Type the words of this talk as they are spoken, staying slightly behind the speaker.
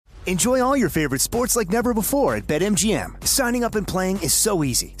Enjoy all your favorite sports like never before at BetMGM. Signing up and playing is so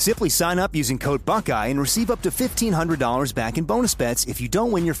easy. Simply sign up using code Buckeye and receive up to $1,500 back in bonus bets if you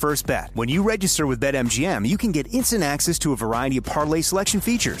don't win your first bet. When you register with BetMGM, you can get instant access to a variety of parlay selection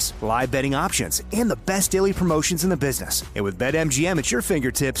features, live betting options, and the best daily promotions in the business. And with BetMGM at your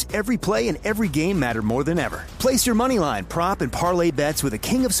fingertips, every play and every game matter more than ever. Place your moneyline, prop, and parlay bets with the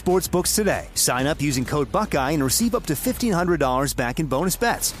king of sportsbooks today. Sign up using code Buckeye and receive up to $1,500 back in bonus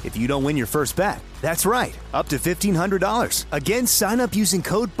bets if you don't win your first bet. That's right, up to $1,500. Again, sign up using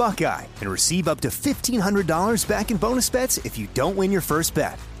code Buckeye and receive up to $1,500 back in bonus bets if you don't win your first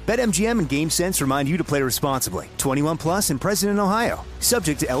bet. BetMGM and GameSense remind you to play responsibly. 21 plus and present in Ohio.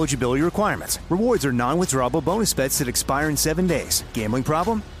 Subject to eligibility requirements. Rewards are non-withdrawable bonus bets that expire in 7 days. Gambling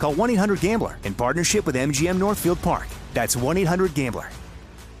problem? Call 1-800-GAMBLER in partnership with MGM Northfield Park. That's 1-800-GAMBLER.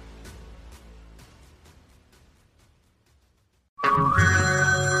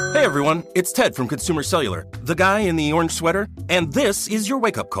 Hey everyone, it's Ted from Consumer Cellular, the guy in the orange sweater, and this is your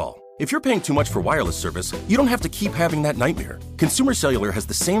wake-up call. If you're paying too much for wireless service, you don't have to keep having that nightmare. Consumer Cellular has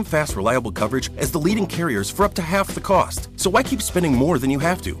the same fast, reliable coverage as the leading carriers for up to half the cost. So why keep spending more than you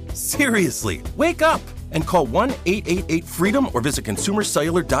have to? Seriously, wake up and call 1-888-FREEDOM or visit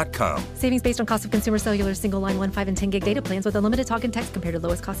consumercellular.com. Savings based on cost of Consumer Cellular single line 1, 5, and 10 gig data plans with unlimited talk and text compared to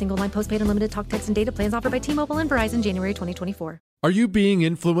lowest cost single line postpaid unlimited talk, text, and data plans offered by T-Mobile and Verizon January 2024. Are you being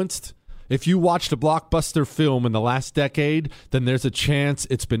influenced? If you watched a blockbuster film in the last decade, then there's a chance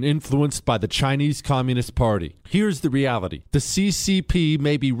it's been influenced by the Chinese Communist Party. Here's the reality. The CCP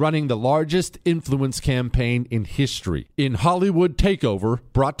may be running the largest influence campaign in history. In Hollywood Takeover,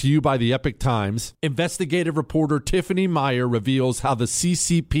 brought to you by the Epic Times, investigative reporter Tiffany Meyer reveals how the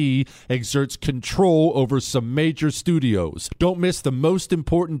CCP exerts control over some major studios. Don't miss the most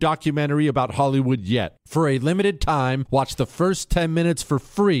important documentary about Hollywood yet. For a limited time, watch the first 10 minutes for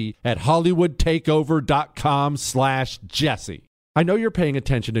free at HollywoodTakeover.com/Jesse. I know you're paying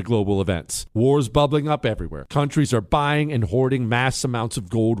attention to global events. Wars bubbling up everywhere. Countries are buying and hoarding mass amounts of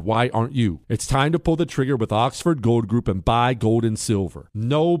gold. Why aren't you? It's time to pull the trigger with Oxford Gold Group and buy gold and silver.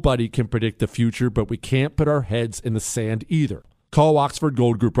 Nobody can predict the future, but we can't put our heads in the sand either. Call Oxford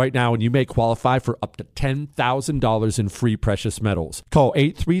Gold Group right now and you may qualify for up to $10,000 in free precious metals. Call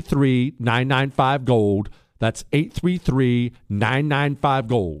 833-995-GOLD. That's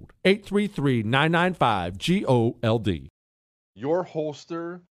 833-995-GOLD. 833-995-GOLD. Your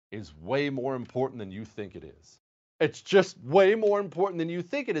holster is way more important than you think it is. It's just way more important than you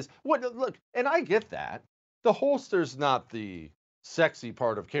think it is. Look, and I get that. The holster's not the sexy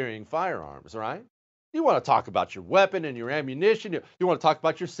part of carrying firearms, right? You want to talk about your weapon and your ammunition. You want to talk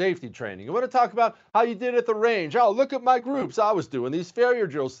about your safety training. You want to talk about how you did at the range. Oh, look at my groups. I was doing these failure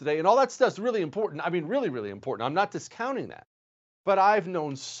drills today. And all that stuff's really important. I mean, really, really important. I'm not discounting that. But I've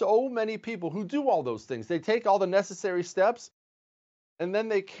known so many people who do all those things. They take all the necessary steps, and then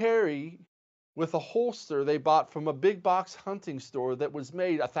they carry with a holster they bought from a big box hunting store that was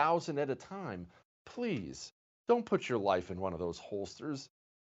made 1,000 at a time. Please, don't put your life in one of those holsters.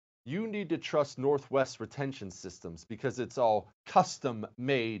 You need to trust Northwest Retention Systems because it's all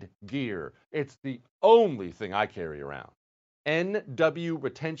custom-made gear. It's the only thing I carry around.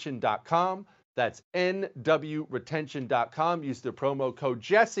 nwretention.com. That's nwretention.com. Use the promo code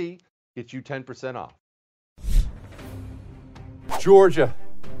Jesse. Get you 10% off. Georgia.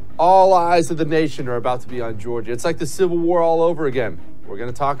 All eyes of the nation are about to be on Georgia. It's like the Civil War all over again. We're going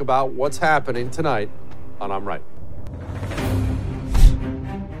to talk about what's happening tonight on I'm Right.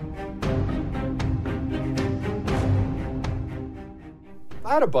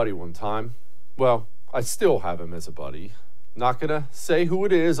 I had a buddy one time. Well, I still have him as a buddy. Not going to say who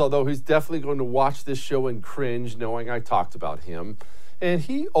it is, although he's definitely going to watch this show and cringe knowing I talked about him. And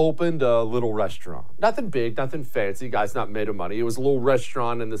he opened a little restaurant. Nothing big, nothing fancy. Guy's not made of money. It was a little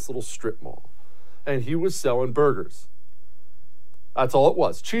restaurant in this little strip mall. And he was selling burgers. That's all it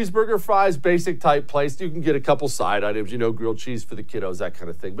was. Cheeseburger, fries, basic type place. You can get a couple side items, grilled cheese for the kiddos, that kind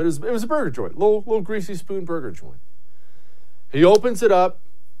of thing. But it was a burger joint, little greasy spoon burger joint. He opens it up.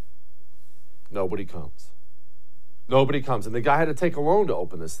 Nobody comes. Nobody comes. And the guy had to take a loan to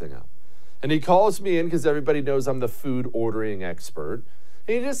open this thing up. And he calls me in because everybody knows I'm the food ordering expert.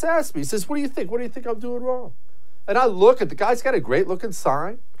 And he just asks me, he says, what do you think? What do you think I'm doing wrong? And I look at the guy's got a great looking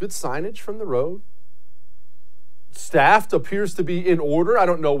sign, good signage from the road. Staffed appears to be in order. I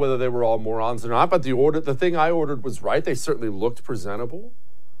don't know whether they were all morons or not, but the thing I ordered was right. They certainly looked presentable.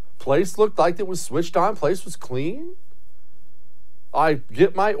 Place looked like it was switched on. Place was clean. I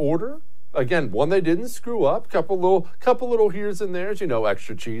get my order. Again, one they didn't screw up. Couple little here's and there's.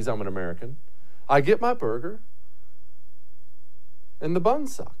 Extra cheese. I'm an American. I get my burger. And the bun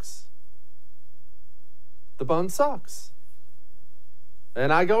sucks. The bun sucks.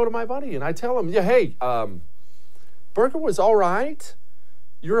 And I go to my buddy and I tell him, yeah, hey, burger was all right.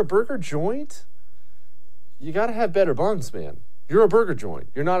 You're a burger joint. You got to have better buns, man. You're a burger joint.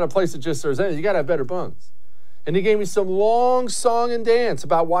 You're not a place that just serves anything. You got to have better buns. And he gave me some long song and dance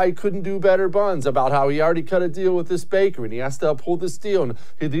about why he couldn't do better buns, about how he already cut a deal with this bakery and he has to uphold this deal. And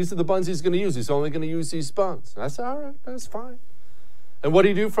hey, these are the buns he's going to use. He's only going to use these buns. And I said, all right, that's fine. And what did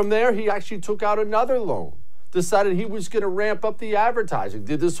he do from there? He actually took out another loan, decided he was going to ramp up the advertising,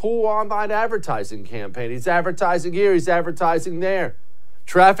 did this whole online advertising campaign. He's advertising here, he's advertising there.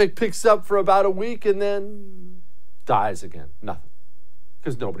 Traffic picks up for about a week and then dies again. Nothing.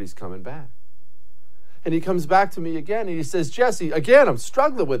 Because nobody's coming back. And he comes back to me again and he says, Jesse, again, I'm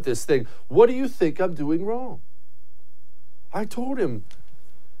struggling with this thing. What do you think I'm doing wrong? I told him,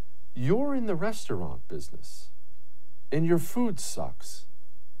 you're in the restaurant business and your food sucks.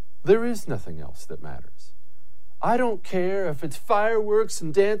 There is nothing else that matters. I don't care if it's fireworks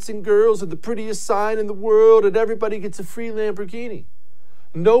and dancing girls and the prettiest sign in the world and everybody gets a free Lamborghini.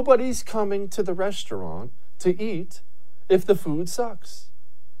 Nobody's coming to the restaurant to eat if the food sucks.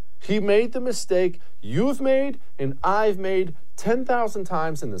 He made the mistake you've made and I've made 10,000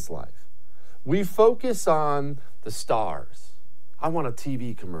 times in this life. We focus on the stars. I want a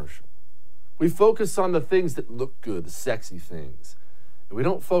TV commercial. We focus on the things that look good, the sexy things. And we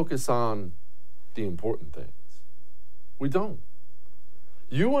don't focus on the important things. We don't.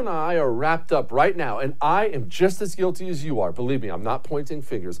 You and I are wrapped up right now, and I am just as guilty as you are. Believe me, I'm not pointing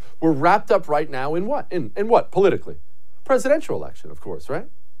fingers. We're wrapped up right now in what? In what? Politically. Presidential election, of course, right?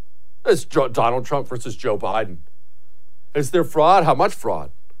 It's Donald Trump versus Joe Biden. Is there fraud? How much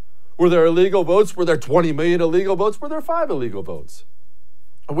fraud? Were there illegal votes? Were there 20 million illegal votes? Were there 5 illegal votes?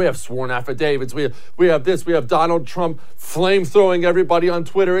 We have sworn affidavits. We have this. We have Donald Trump flame-throwing everybody on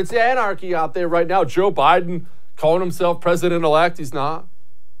Twitter. It's anarchy out there right now. Joe Biden calling himself president-elect. He's not.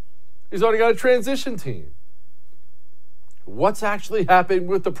 He's already got a transition team. What's actually happening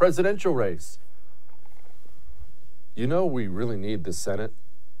with the presidential race? You know, we really need the Senate.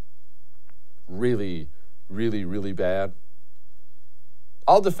 Really, really, really bad.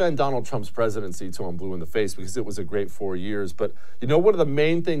 I'll defend Donald Trump's presidency till I'm blue in the face because it was a great 4 years. But you know, one of the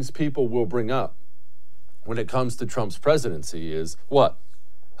main things people will bring up when it comes to Trump's presidency is what?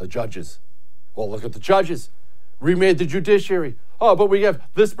 The judges. Well, look at the judges. Remade the judiciary. Oh, but we have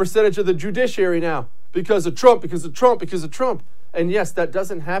this percentage of the judiciary now because of Trump, because of Trump, because of Trump. And yes, that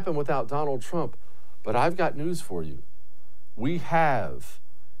doesn't happen without Donald Trump. But I've got news for you. We have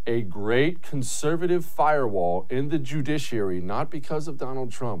a great conservative firewall in the judiciary, not because of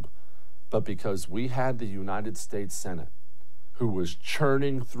Donald Trump, but because we had the United States Senate, who was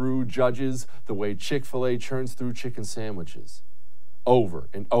churning through judges the way Chick-fil-A churns through chicken sandwiches, over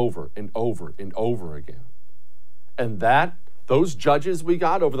and over and over and over again. And those judges we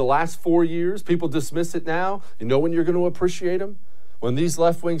got over the last 4 years, people dismiss it now. You know when you're going to appreciate them? When these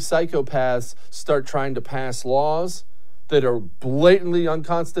left-wing psychopaths start trying to pass laws that are blatantly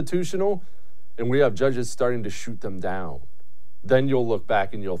unconstitutional, and we have judges starting to shoot them down. Then you'll look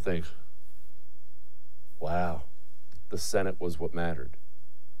back and you'll think, wow, the Senate was what mattered.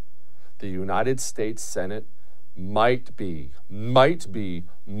 The United States Senate might be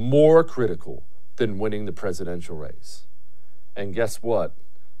more critical than winning the presidential race. And guess what?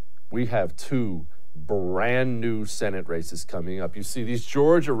 We have 2 brand new Senate races coming up. You see, these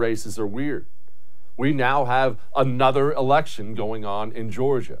Georgia races are weird. We now have another election going on in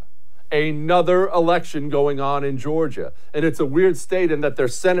Georgia. Another election going on in Georgia. And it's a weird state in that their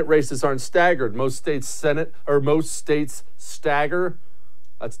Senate races aren't staggered. Most states stagger.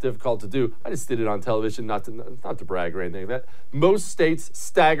 That's difficult to do. I just did it on television, not to brag or anything like that. Most states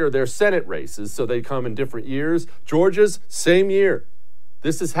stagger their Senate races, so they come in different years. Georgia's, same year.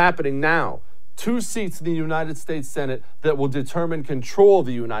 This is happening now. 2 seats in the United States Senate that will determine control of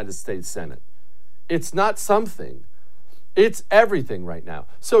the United States Senate. It's not something. It's everything right now.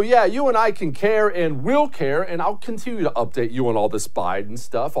 So yeah, you and I can care and will care, and I'll continue to update you on all this Biden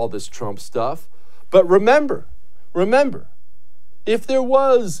stuff, all this Trump stuff. But remember, if there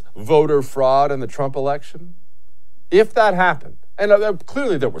was voter fraud in the Trump election, if that happened, and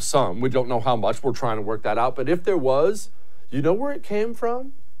clearly there was some, we don't know how much, we're trying to work that out, but if there was, you know where it came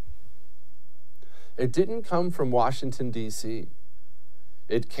from? It didn't come from Washington, D.C.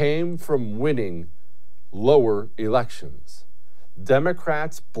 It came from winning lower elections.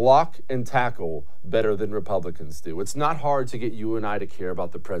 Democrats block and tackle better than Republicans do. It's not hard to get you and I to care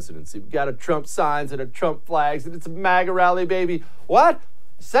about the presidency. We've got a Trump signs and a Trump flags, and it's a MAGA rally, baby. What?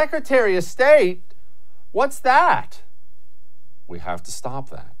 Secretary of State? What's that? We have to stop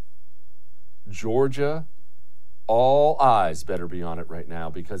that. Georgia, all eyes better be on it right now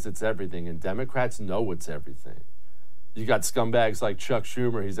because it's everything, and Democrats know it's everything. You got scumbags like Chuck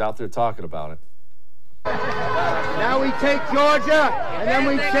Schumer. He's out there talking about it. Now we take Georgia, and then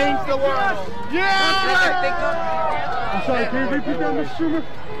we change the world. Yeah! I'm sorry, can you repeat that, Mr. Schumer?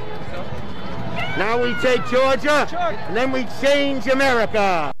 Now we take Georgia, and then we change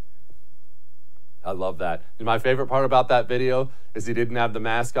America. I love that. And my favorite part about that video is he didn't have the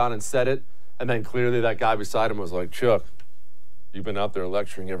mask on and said it, and then clearly that guy beside him was like, Chuck, you've been out there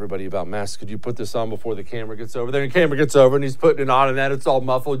lecturing everybody about masks. Could you put this on before the camera gets over there? And the camera gets over, and he's putting it on, and then it's all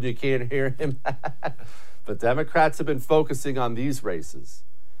muffled, and you can't hear him. But Democrats have been focusing on these races.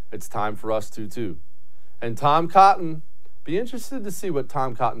 It's time for us to, too. And Tom Cotton, be interested to see what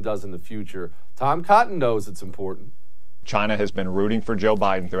Tom Cotton does in the future. Tom Cotton knows it's important. China has been rooting for Joe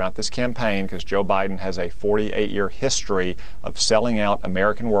Biden throughout this campaign because Joe Biden has a 48-year history of selling out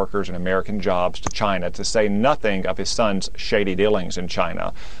American workers and American jobs to China, to say nothing of his son's shady dealings in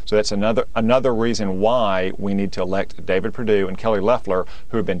China. So that's another reason why we need to elect David Perdue and Kelly Loeffler,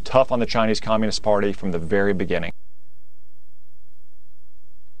 who have been tough on the Chinese Communist Party from the very beginning.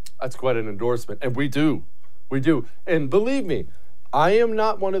 That's quite an endorsement, and we do. We do. And believe me, I am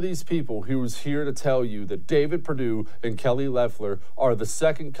not one of these people who's here to tell you that David Perdue and Kelly Loeffler are the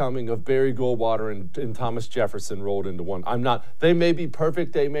second coming of Barry Goldwater and Thomas Jefferson rolled into one. I'm not. They may be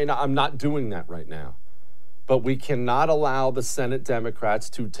perfect. They may not. I'm not doing that right now. But we cannot allow the Senate Democrats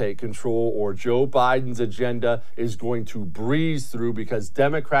to take control, or Joe Biden's agenda is going to breeze through because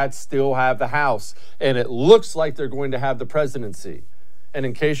Democrats still have the House, and it looks like they're going to have the presidency. And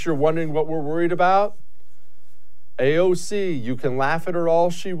in case you're wondering what we're worried about, AOC, you can laugh at her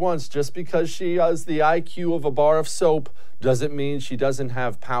all she wants. Just because she has the IQ of a bar of soap doesn't mean she doesn't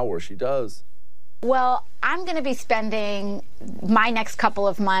have power. She does. Well, I'm going to be spending my next couple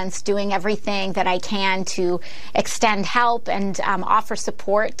of months doing everything that I can to extend help and offer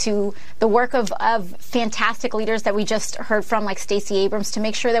support to the work of fantastic leaders that we just heard from, like Stacey Abrams, to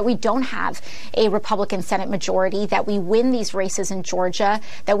make sure that we don't have a Republican Senate majority, that we win these races in Georgia,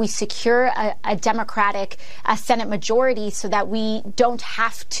 that we secure a Democratic Senate majority so that we don't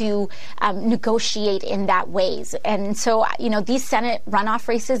have to negotiate in that ways. And so, you know, these Senate runoff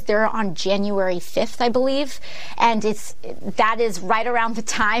races, they're on January 5th, I believe. And that is right around the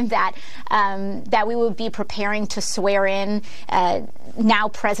time that that we will be preparing to swear in now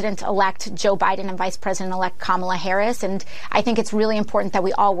President-elect Joe Biden and Vice President-elect Kamala Harris. And I think it's really important that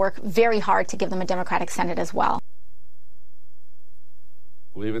we all work very hard to give them a Democratic Senate as well.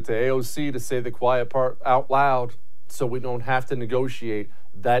 Leave it to AOC to say the quiet part out loud so we don't have to negotiate.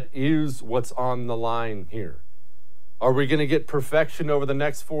 That is what's on the line here. Are we going to get perfection over the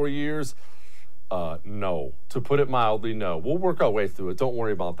next 4 years? No. To put it mildly, no. We'll work our way through it. Don't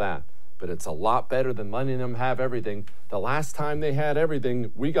worry about that. But it's a lot better than letting them have everything. The last time they had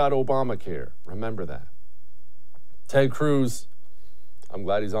everything, we got Obamacare. Remember that. Ted Cruz, I'm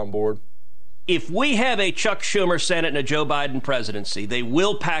glad he's on board. If we have a Chuck Schumer Senate and a Joe Biden presidency, they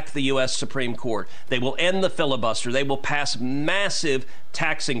will pack the U.S. Supreme Court. They will end the filibuster. They will pass massive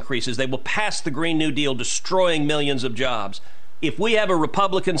tax increases. They will pass the Green New Deal, destroying millions of jobs. If we have a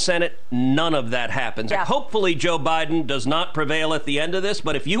Republican Senate, none of that happens. Yeah. Hopefully Joe Biden does not prevail at the end of this,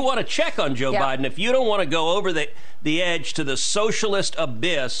 but if you want to check on Joe Biden, if you don't want to go over the edge to the socialist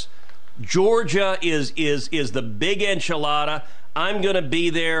abyss, Georgia is the big enchilada. I'm going to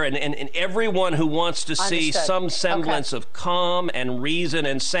be there, and everyone who wants to see some semblance of calm and reason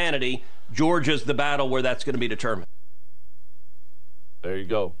and sanity, Georgia's the battle where that's going to be determined. There you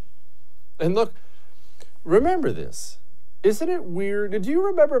go. And look, remember this. Isn't it weird? Did you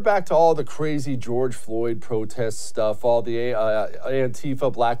remember back to all the crazy George Floyd protest stuff, all the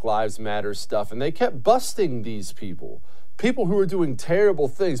Antifa Black Lives Matter stuff, and they kept busting these people who were doing terrible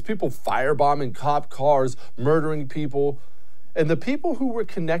things, people firebombing cop cars, murdering people. And the people who were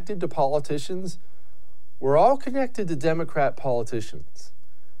connected to politicians were all connected to Democrat politicians.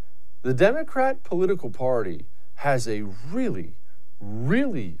 The Democrat political party has a really,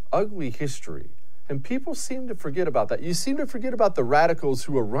 really ugly history. And people seem to forget about that. You seem to forget about the radicals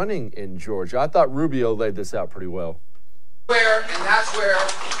who are running in Georgia. I thought Rubio laid this out pretty well. And that's where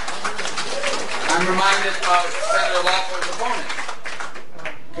I'm reminded of Senator Loeffler's opponent.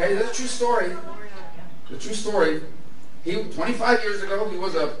 Okay, that's a true story. The true story. 25 years ago, he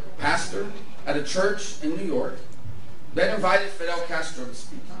was a pastor at a church in New York that invited Fidel Castro to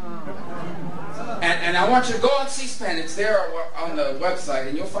speak. And I want you to go on C-SPAN. It's there on the website,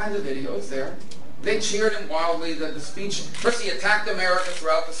 and you'll find the video. It's there. They cheered him wildly. The speech, first he attacked America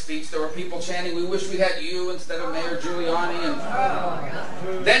throughout the speech. There were people chanting, "We wish we had you" instead of Mayor Giuliani. And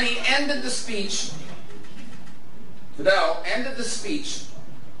then he ended the speech, Fidel ended the speech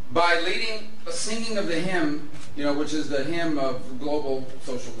by leading a singing of the hymn, which is the hymn of global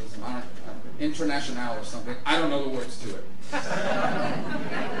socialism, International or something. I don't know the words to it.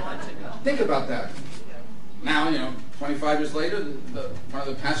 Think about that. Now, 25 years later, one of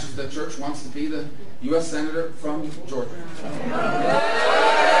the pastors of the church wants to be the U.S. Senator from Georgia.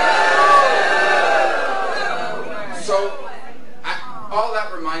 So, all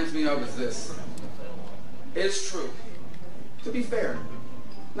that reminds me of is this. It's true. To be fair,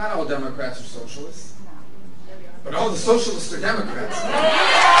 not all Democrats are socialists, but all the socialists are Democrats.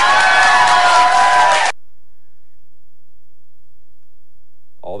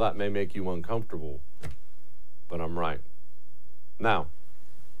 All that may make you uncomfortable, but I'm right. Now,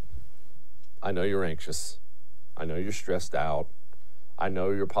 I know you're anxious. I know you're stressed out. I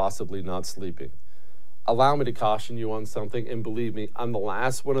know you're possibly not sleeping. Allow me to caution you on something, and believe me, I'm the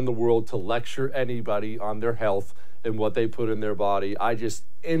last one in the world to lecture anybody on their health and what they put in their body. I just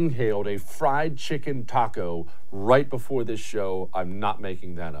inhaled a fried chicken taco right before this show. I'm not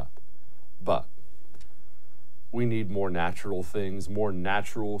making that up. But we need more natural things, more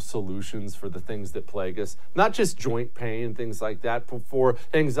natural solutions for the things that plague us. Not just joint pain and things like that, but for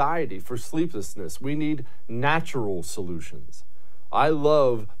anxiety, for sleeplessness. We need natural solutions. I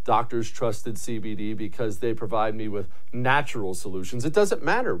love Doctors Trusted CBD because they provide me with natural solutions. It doesn't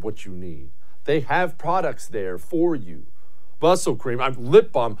matter what you need. They have products there for you. Muscle cream,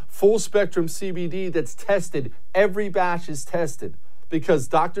 lip balm, full spectrum CBD that's tested. Every batch is tested because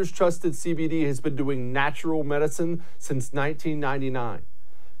Doctors Trusted CBD has been doing natural medicine since 1999.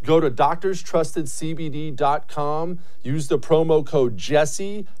 Go to doctorstrustedcbd.com. Use the promo code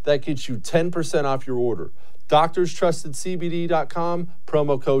Jesse. That gets you 10% off your order. doctorstrustedcbd.com,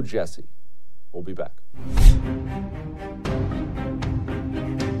 promo code Jesse. We'll be back.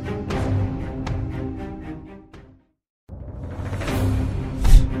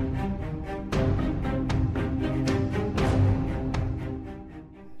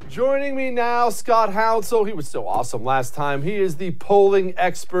 Joining me now, Scott Hounsell. He was so awesome last time. He is the polling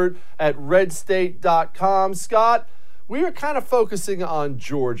expert at redstate.com. Scott, we are kind of focusing on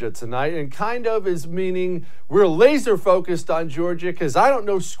Georgia tonight, and kind of is meaning we're laser focused on Georgia because I don't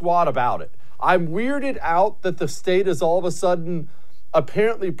know squat about it. I'm weirded out that the state is all of a sudden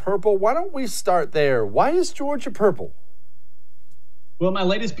apparently purple. Why don't we start there? Why is Georgia purple? Well, my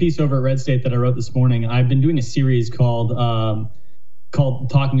latest piece over at Red State that I wrote this morning, I've been doing a series called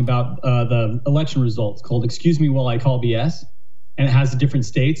talking about the election results called Excuse Me While I Call BS, and it has the different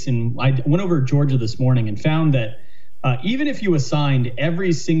states. And I went over Georgia this morning and found that even if you assigned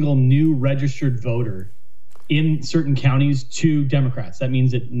every single new registered voter in certain counties to Democrats, that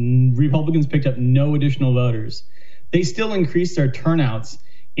means that Republicans picked up no additional voters. They still increased their turnouts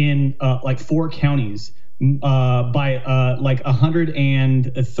in like 4 counties by like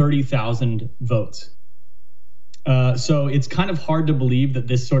 130,000 votes. So it's kind of hard to believe that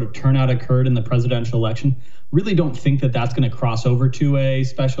this sort of turnout occurred in the presidential election. Really don't think that that's going to cross over to a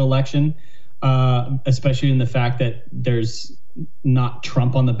special election, especially in the fact that there's not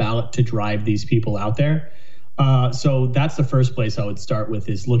Trump on the ballot to drive these people out there. So that's the first place I would start with,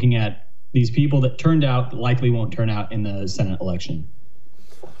 is looking at these people that turned out, that likely won't turn out in the Senate election.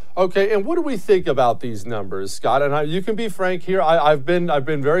 Okay, and what do we think about these numbers, Scott? And you can be frank here. I've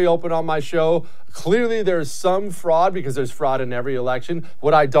been very open on my show. Clearly, there's some fraud because there's fraud in every election.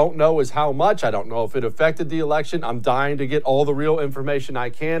 What I don't know is how much. I don't know if it affected the election. I'm dying to get all the real information I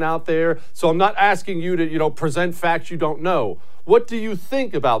can out there. So I'm not asking you to, present facts you don't know. What do you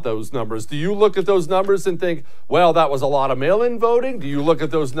think about those numbers? Do you look at those numbers and think, well, that was a lot of mail-in voting? Do you look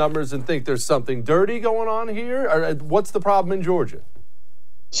at those numbers and think there's something dirty going on here? Or what's the problem in Georgia?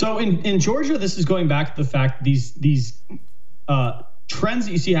 So in Georgia, this is going back to the fact these trends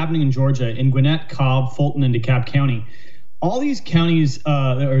that you see happening in Georgia, in Gwinnett, Cobb, Fulton, and DeKalb County, all these counties,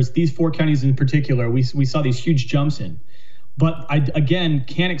 or these 4 counties in particular, we saw these huge jumps in. But I, again,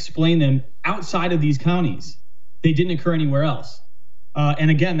 can't explain them outside of these counties. They didn't occur anywhere else. And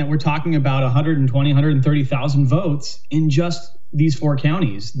again, that we're talking about 130,000 votes in just these 4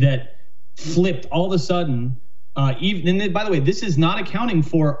 counties that flipped all of a sudden. And by the way, this is not accounting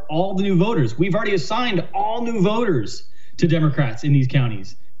for all the new voters. We've already assigned all new voters to Democrats in these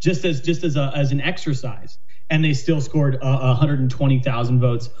counties, just as an exercise, and they still scored 120,000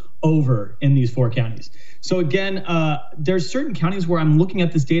 votes over in these 4 counties. So again, there's certain counties where I'm looking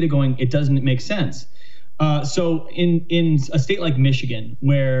at this data going, it doesn't make sense. So in a state like Michigan,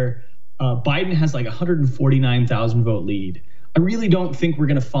 where Biden has like 149,000 vote lead. I really don't think we're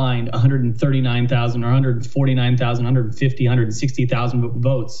going to find 139,000 or 149,000, 150, 160,000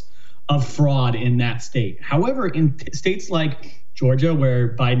 votes of fraud in that state. However, in states like Georgia,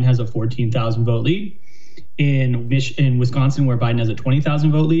 where Biden has a 14,000 vote lead, in Wisconsin, where Biden has a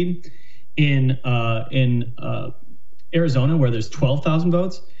 20,000 vote lead, in Arizona, where there's 12,000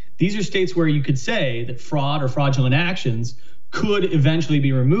 votes, these are states where you could say that fraud or fraudulent actions could eventually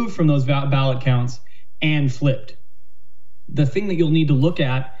be removed from those ballot counts and flipped. The thing that you'll need to look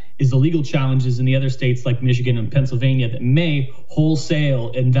at is the legal challenges in the other states like Michigan and Pennsylvania that may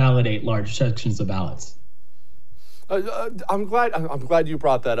wholesale invalidate large sections of ballots. I'm glad you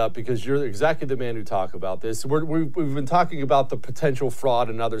brought that up, because you're exactly the man who talk about this. We've been talking about the potential fraud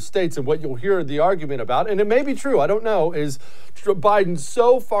in other states, and what you'll hear the argument about, and it may be true, I don't know, is Biden's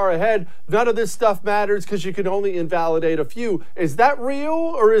so far ahead, none of this stuff matters because you can only invalidate a few. Is that real,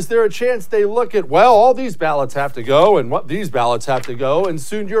 or is there a chance they look at, well, all these ballots have to go, and what these ballots have to go, and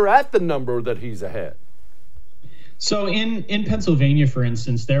soon you're at the number that he's ahead? So in Pennsylvania, for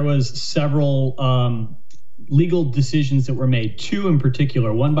instance, there was several legal decisions that were made, two in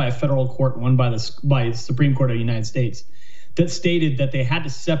particular, one by a federal court, one by the Supreme Court of the United States, that stated that they had to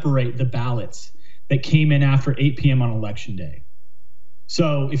separate the ballots that came in after 8 p.m. on Election Day.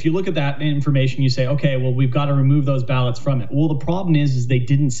 So if you look at that information, you say, okay, well, we've got to remove those ballots from it. Well, the problem is they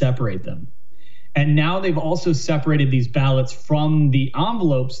didn't separate them. And now they've also separated these ballots from the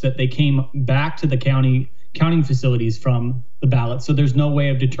envelopes that they came back to the counting facilities from the ballots. So there's no way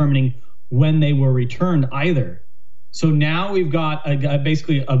of determining when they were returned either. So now we've got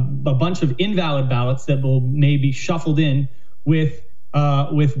basically a bunch of invalid ballots that will maybe shuffled in with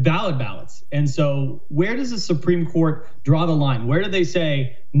valid ballots. And so where does the Supreme Court draw the line? Where do they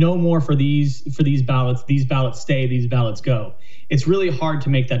say no more for these ballots stay, these ballots go? It's really hard to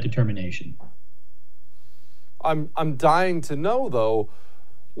make that determination. I'm dying to know, though,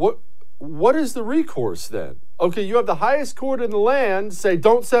 what is the recourse then? Okay, you have the highest court in the land say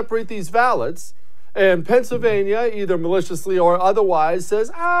don't separate these ballots, and Pennsylvania, either maliciously or otherwise, says,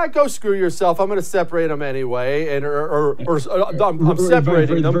 go screw yourself, I'm going to separate them anyway, and I'm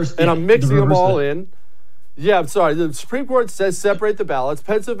separating them, and I'm mixing them all in. Yeah, I'm sorry, the Supreme Court says separate the ballots,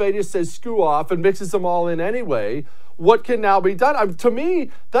 Pennsylvania says screw off and mixes them all in anyway. What can now be done? To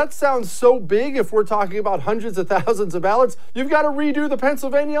me, that sounds so big. If we're talking about hundreds of thousands of ballots, you've got to redo the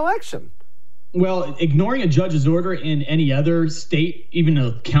Pennsylvania election. Well, ignoring a judge's order in any other state, even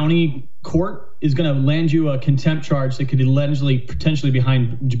a county court, is going to land you a contempt charge that could allegedly potentially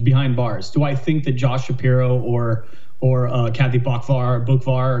behind bars. Do I think that Josh Shapiro or Kathy Boockvar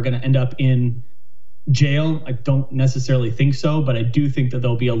are going to end up in jail? I don't necessarily think so, but I do think that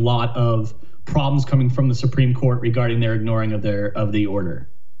there'll be a lot of problems coming from the Supreme Court regarding their ignoring of the order.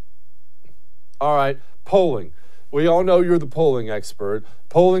 All right, polling. We all know you're the polling expert.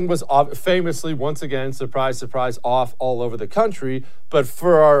 Polling was famously, once again, surprise, surprise, off all over the country. But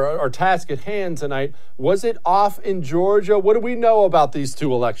for our task at hand tonight, was it off in Georgia? What do we know about these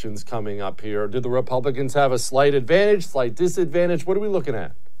two elections coming up here? Do the Republicans have a slight advantage, slight disadvantage? What are we looking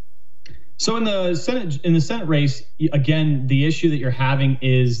at? So in the Senate race, again, the issue that you're having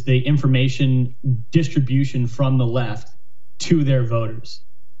is the information distribution from the left to their voters.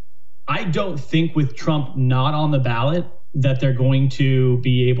 I don't think with Trump not on the ballot that they're going to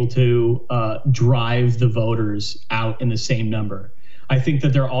be able to drive the voters out in the same number. I think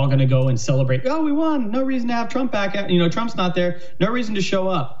that they're all going to go and celebrate. Oh, we won. No reason to have Trump back. Trump's not there. No reason to show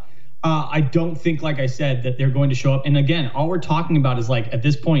up. I don't think, like I said, that they're going to show up. And again, all we're talking about is at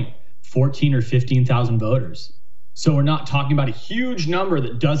this point, 14 or 15,000 voters. So we're not talking about a huge number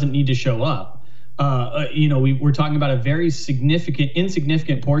that doesn't need to show up. We're talking about a very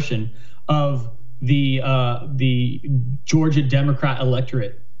insignificant portion of the Georgia Democrat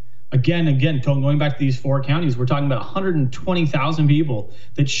electorate. Again, going back to these four counties, we're talking about 120,000 people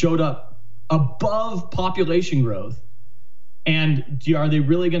that showed up above population growth. And are they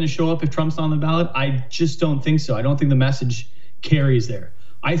really going to show up if Trump's on the ballot? I just don't think so. I don't think the message carries there.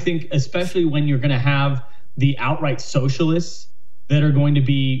 I think especially when you're going to have the outright socialists that are going to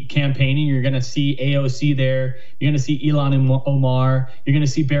be campaigning. You're going to see AOC there. You're going to see Ilhan Omar. You're going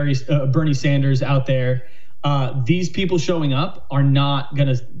to see Bernie Sanders out there. These people showing up they're not going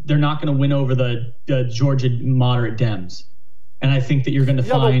to win over the Georgia moderate Dems. And I think that you're going to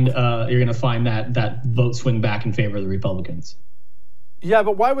find that vote swing back in favor of the Republicans. Yeah,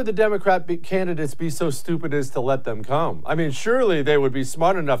 but why would the Democrat candidates be so stupid as to let them come? I mean, surely they would be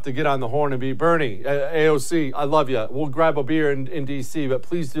smart enough to get on the horn and be Bernie, AOC, I love you. We'll grab a beer in D.C., but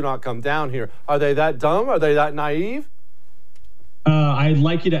please do not come down here. Are they that dumb? Are they that naive? I'd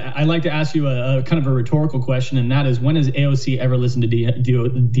like to ask you a kind of a rhetorical question, and that is, when has AOC ever listened to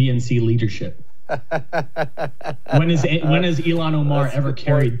DNC leadership? When has Ilhan Omar ever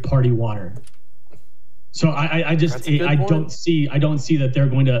carried party water? So I don't see that they're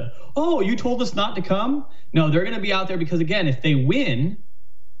going to, oh, you told us not to come? No, they're going to be out there because, again, if they win,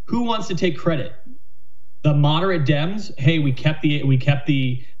 who wants to take credit? The moderate Dems, hey, we kept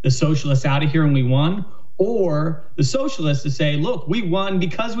the socialists out of here and we won, or the socialists to say, look, we won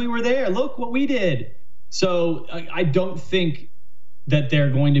because we were there. Look what we did. So I don't think that they're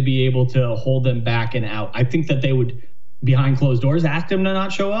going to be able to hold them back and out. I think that they would, behind closed doors, ask them to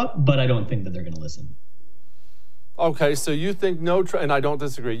not show up, but I don't think that they're going to listen. Okay, so you think and I don't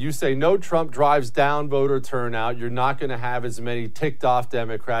disagree. You say no Trump drives down voter turnout. You're not going to have as many ticked off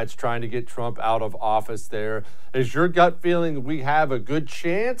Democrats trying to get Trump out of office there. Is your gut feeling we have a good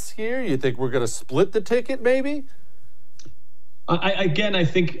chance here? You think we're going to split the ticket maybe? I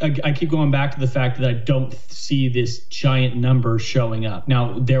think I keep going back to the fact that I don't see this giant number showing up.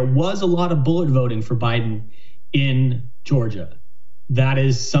 Now, there was a lot of bullet voting for Biden in Georgia. That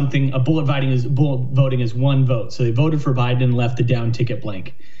is something. Bullet voting is one vote. So they voted for Biden and left the down ticket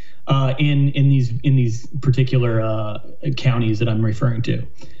blank in these particular counties that I'm referring to.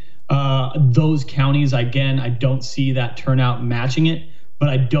 Those counties, again, I don't see that turnout matching it, but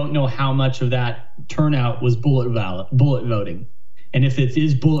I don't know how much of that turnout was bullet voting. And if it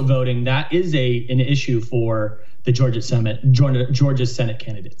is bullet voting, that is an issue for the Georgia Senate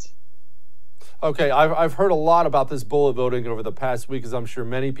candidates. Okay, I've heard a lot about this bullet voting over the past week, as I'm sure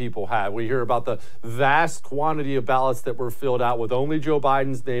many people have. We hear about the vast quantity of ballots that were filled out with only Joe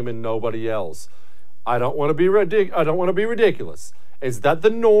Biden's name and nobody else. I don't want to be ridiculous. Is that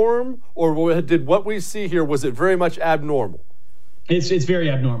the norm, or did what we see here, was it very much abnormal? It's very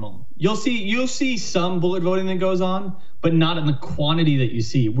abnormal. You'll see some bullet voting that goes on, but not in the quantity that you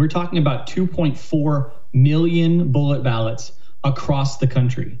see. We're talking about 2.4 million bullet ballots across the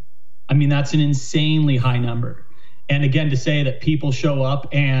country. I mean, that's an insanely high number. And again, to say that people show up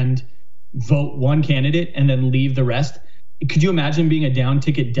and vote one candidate and then leave the rest, could you imagine being a down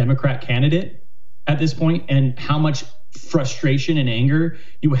ticket Democrat candidate at this point and how much frustration and anger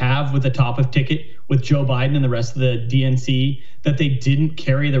you have with the top of ticket with Joe Biden and the rest of the DNC that they didn't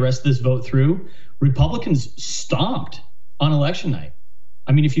carry the rest of this vote through? Republicans stomped on election night.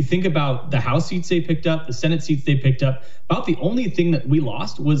 I mean, if you think about the House seats they picked up, the Senate seats they picked up, about the only thing that we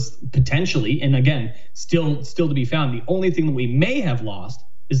lost was potentially, and again, still to be found, the only thing that we may have lost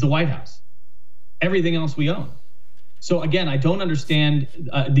is the White House. Everything else we own. So again, I don't understand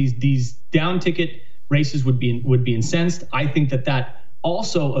these down ticket races would be incensed. I think that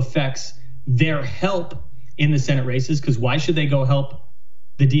also affects their help in the Senate races, because why should they go help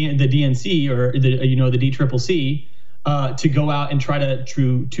the DNC or the DCCC to go out and try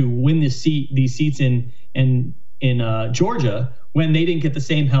to win these seats in Georgia when they didn't get the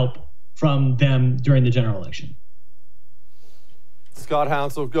same help from them during the general election? Scott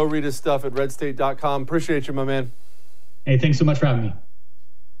Hounsel, go read his stuff at redstate.com. Appreciate you, my man. Hey, thanks so much for having me.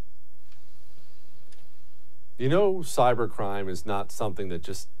 You know, cybercrime is not something that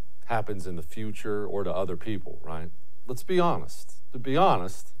just happens in the future or to other people, right? Let's be honest. To be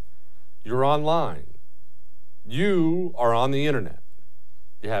honest, you're online. You are on the internet.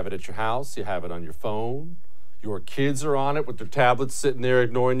 You have it at your house. You have it on your phone. Your kids are on it with their tablets sitting there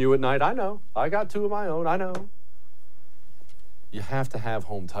ignoring you at night. I know. I got two of my own. I know. You have to have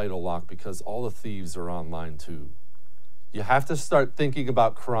home title lock because all the thieves are online too. You have to start thinking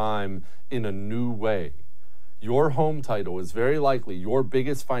about crime in a new way. Your home title is very likely your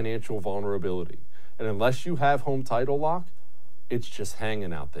biggest financial vulnerability. And unless you have home title lock, it's just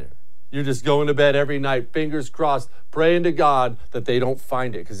hanging out there. You're just going to bed every night, fingers crossed, praying to God that they don't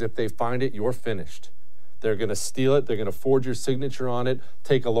find it. Because if they find it, you're finished. They're going to steal it. They're going to forge your signature on it,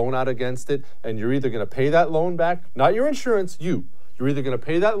 take a loan out against it, and you're either going to pay that loan back, not your insurance, you. You're either going to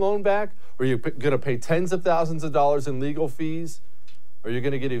pay that loan back, or you're going to pay tens of thousands of dollars in legal fees, or you're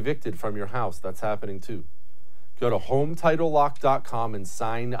going to get evicted from your house. That's happening too. Go to HomeTitleLock.com and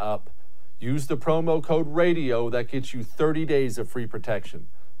sign up. Use the promo code RADIO. That gets you 30 days of free protection.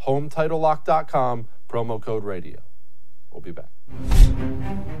 HomeTitleLock.com, promo code RADIO. We'll be back.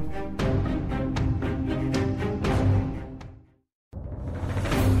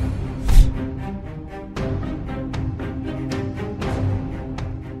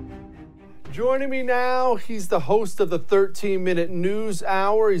 Joining me now, he's the host of the 13-Minute News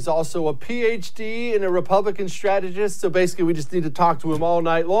Hour. He's also a PhD and a Republican strategist, so basically we just need to talk to him all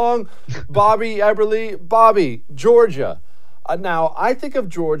night long. Bobby Eberle. Bobby, Georgia. Now, I think of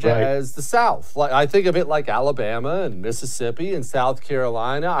Georgia as the South. Like I think of it like Alabama and Mississippi and South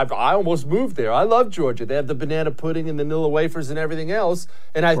Carolina. I almost moved there. I love Georgia. They have the banana pudding and the vanilla wafers and everything else.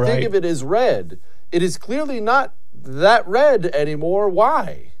 And I think of it as red. It is clearly not that red anymore.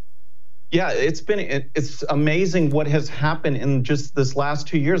 Why? Yeah, it's amazing what has happened in just this last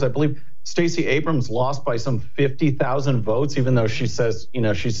 2 years. I believe Stacey Abrams lost by some 50,000 votes, even though she says,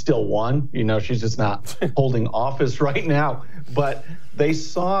 she's still won. She's just not holding office right now. But they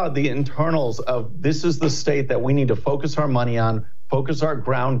saw the internals of this is the state that we need to focus our money on, focus our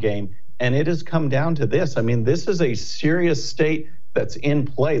ground game. And it has come down to this. I mean, this is a serious state that's in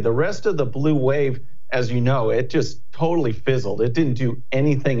play. The rest of the blue wave, as you know, it just totally fizzled. It didn't do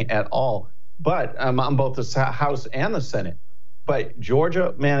anything at all. But on both the House and the Senate. But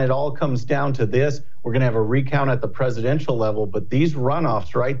Georgia, man, it all comes down to this. We're going to have a recount at the presidential level, but these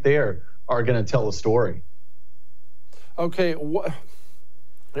runoffs right there are going to tell a story. Okay,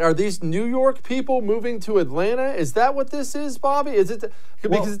 are these New York people moving to Atlanta? Is that what this is, Bobby? Is it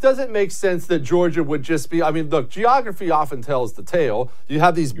because it doesn't make sense that Georgia would just be? I mean, look, geography often tells the tale. You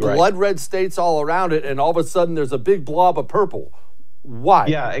have these blood red states all around it, and all of a sudden there's a big blob of purple. Why?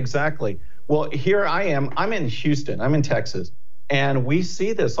 Yeah, exactly. Well, here I am. I'm in Houston. I'm in Texas. And we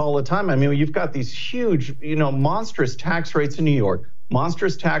see this all the time. I mean, you've got these huge, monstrous tax rates in New York,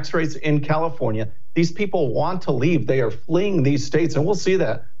 monstrous tax rates in California. These people want to leave. They are fleeing these states. And we'll see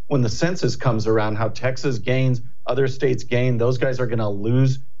that when the census comes around, how Texas gains, other states gain. Those guys are going to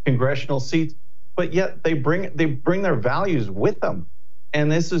lose congressional seats. But yet they bring their values with them.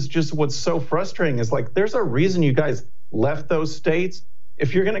 And this is just what's so frustrating is like, there's a reason you guys left those states.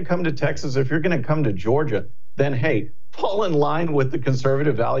 If you're going to come to Texas, if you're going to come to Georgia, then, hey, fall in line with the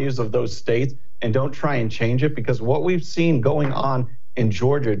conservative values of those states and don't try and change it, because what we've seen going on in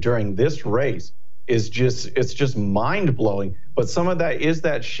Georgia during this race is just mind-blowing. But some of that is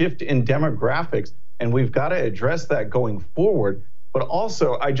that shift in demographics, and we've got to address that going forward. But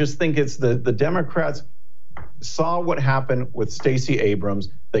also, I just think it's the Democrats saw what happened with Stacey Abrams.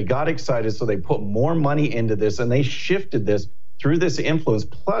 They got excited, so they put more money into this, and they shifted this through this influence.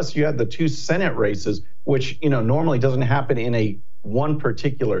 Plus, you had the 2 Senate races, which normally doesn't happen in one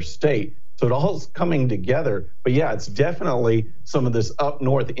particular state. So it all's coming together. But yeah, it's definitely some of this up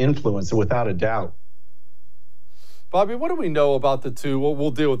north influence, without a doubt. Bobby, what do we know about the two? We'll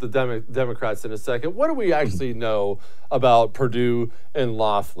deal with the Democrats in a second. What do we actually know about Perdue and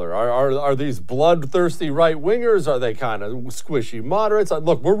Loeffler? Are these bloodthirsty right-wingers? Are they kind of squishy moderates?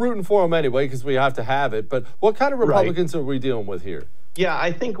 Look, we're rooting for them anyway because we have to have it. But what kind of Republicans are we dealing with here? Yeah,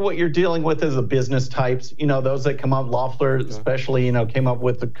 I think what you're dealing with is the business types. Those that come up, Loeffler especially, came up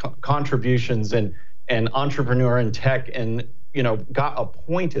with the contributions and entrepreneur in tech and, got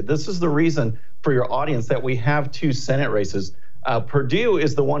appointed. This is the reason for your audience that we have 2 Senate races. Perdue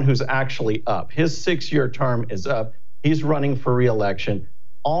is the one who's actually up. His 6-year term is up. He's running for re-election.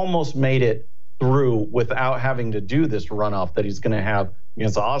 Almost made it through without having to do this runoff that he's going to have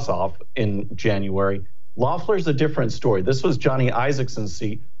against Ossoff in January. Loeffler's a different story. This was Johnny Isaacsen's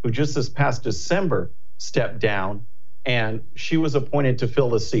seat, who just this past December stepped down, and she was appointed to fill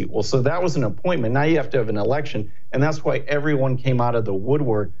the seat. Well, so that was an appointment. Now you have to have an election, and that's why everyone came out of the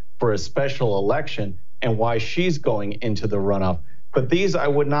woodwork for a special election and why she's going into the runoff. But these, I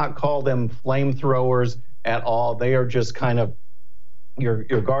would not call them flamethrowers at all. They are just kind of your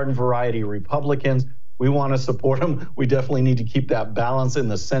garden variety Republicans. We want to support them. We definitely need to keep that balance in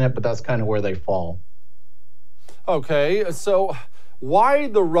the Senate, but that's kind of where they fall. Okay, so why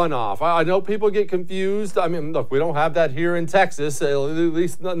the runoff? I know people get confused. I mean, look, we don't have that here in Texas, at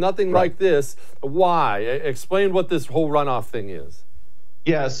least nothing like this. Why? Explain what this whole runoff thing is.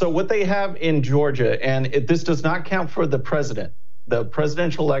 Yeah, so what they have in Georgia, and this does not count for the president. The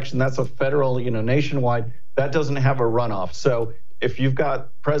presidential election, that's a federal, nationwide, that doesn't have a runoff. So if you've got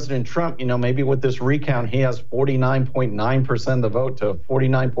President Trump, maybe with this recount, he has 49.9% of the vote to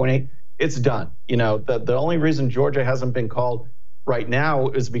 49.8%. It's done. The only reason Georgia hasn't been called right now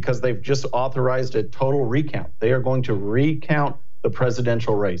is because they've just authorized a total recount. They are going to recount the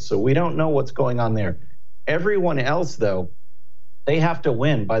presidential race. So we don't know what's going on there. Everyone else, though, they have to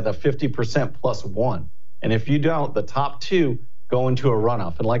win by the 50% plus 1. And if you don't, the top 2 go into a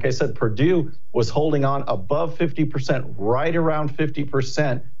runoff. And like I said, Perdue was holding on above 50%, right around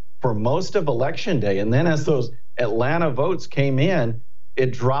 50% for most of Election Day. And then as those Atlanta votes came in,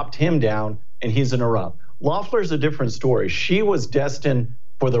 it dropped him down, and he's in a rut. Loeffler's a different story. She was destined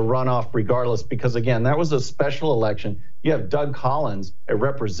for the runoff regardless because, again, that was a special election. You have Doug Collins, a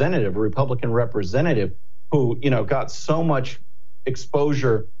Republican representative, who, got so much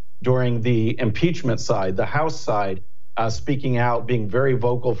exposure during the impeachment side, the House side, speaking out, being very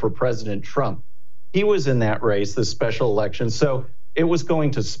vocal for President Trump. He was in that race, this special election. So it was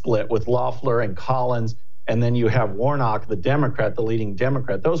going to split with Loeffler and Collins. And then you have Warnock, the Democrat, the leading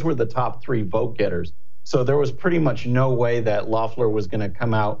Democrat. Those were the top three vote getters. So there was pretty much no way that Loeffler was going to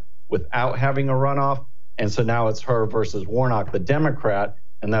come out without having a runoff. And so now it's her versus Warnock, the Democrat,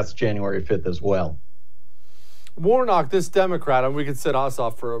 and that's January 5th as well. Warnock, this Democrat, and we can set us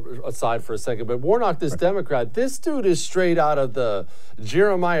off aside for a second, but Warnock, this Democrat, this dude is straight out of the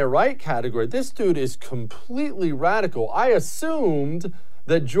Jeremiah Wright category. This dude is completely radical. I assumed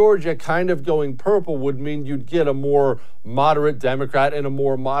that Georgia kind of going purple would mean you'd get a more moderate Democrat and a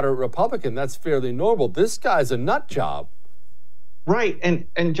more moderate Republican. That's fairly normal. This guy's a nut job. Right.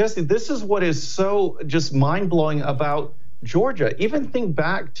 And Jesse, this is what is so just mind-blowing about Georgia. Even think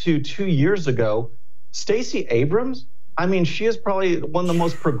back to 2 years ago, Stacey Abrams, I mean, she is probably one of the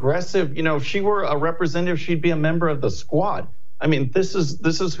most progressive, if she were a representative, she'd be a member of the squad. I mean, this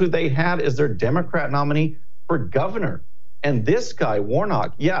is who they had as their Democrat nominee for governor. And this guy,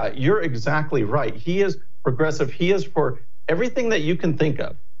 Warnock, yeah, you're exactly right. He is progressive. He is for everything that you can think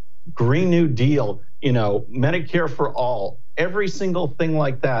of. Green New Deal, Medicare for all, every single thing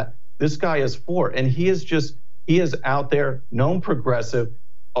like that. This guy is for. And he is out there, known progressive,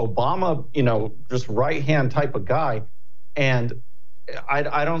 Obama, just right-hand type of guy. And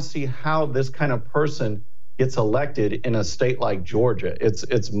I don't see how this kind of person gets elected in a state like Georgia.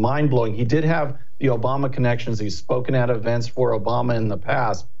 It's mind-blowing. He did have the Obama connections. He's spoken at events for Obama in the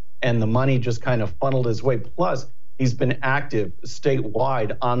past, and the money just kind of funneled his way. Plus, he's been active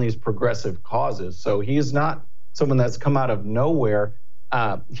statewide on these progressive causes. So he is not someone that's come out of nowhere.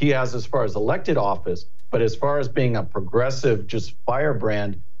 He has as far as elected office, but as far as being a progressive, just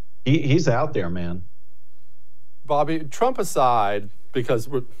firebrand, he's out there, man. Bobby, Trump aside, because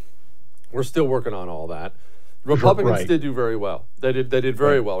we're still working on all that, Republicans did do very well. They did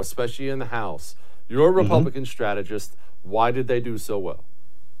very well, especially in the House. You're a Republican strategist. Why did they do so well?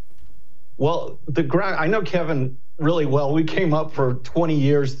 Well, I know Kevin really well. We came up for 20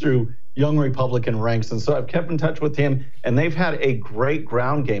 years through young Republican ranks, and so I've kept in touch with him, and they've had a great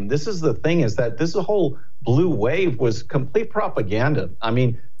ground game. This is the thing, is that this whole blue wave was complete propaganda. I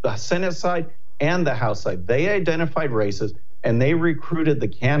mean, the Senate side and the House side, they identified races, and they recruited the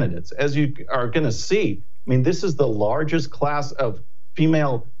candidates. As you are going to see, I mean, this is the largest class of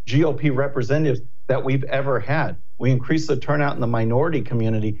female GOP representatives that we've ever had. We increased the turnout in the minority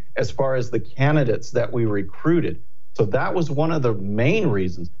community as far as the candidates that we recruited. So that was one of the main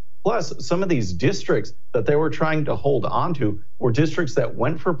reasons. Plus, some of these districts that they were trying to hold on to were districts that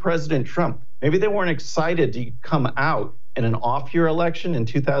went for President Trump. Maybe they weren't excited to come out in an off-year election in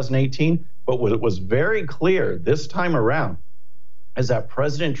 2018, but what was very clear this time around is that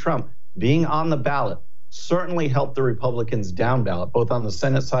President Trump being on the ballot certainly helped the Republicans down ballot, both on the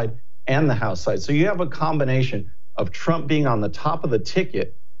Senate side and the House side. So you have a combination of Trump being on the top of the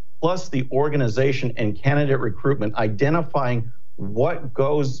ticket, plus the organization and candidate recruitment, identifying what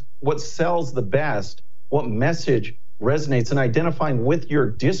sells the best, what message resonates, and identifying with your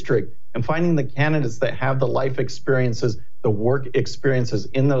district and finding the candidates that have the life experiences, the work experiences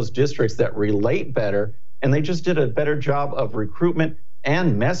in those districts that relate better. And they just did a better job of recruitment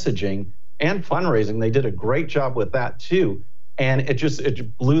and messaging and fundraising. They did a great job with that too. And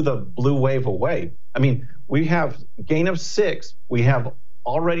it blew the blue wave away. I mean, we have gain of 6. We have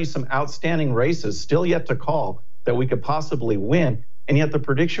already some outstanding races still yet to call that we could possibly win. And yet the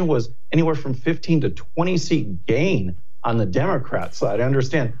prediction was anywhere from 15 to 20 seat gain on the Democrat side. I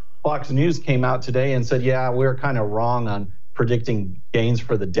understand Fox News came out today and said, yeah, we're kind of wrong on predicting gains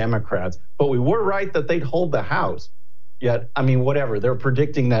for the Democrats, but we were right that they'd hold the House. Yet, I mean, whatever, they're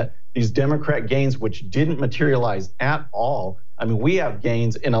predicting that these Democrat gains, which didn't materialize at all. I mean, we have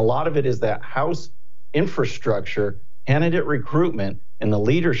gains, and a lot of it is that House infrastructure, candidate recruitment, and the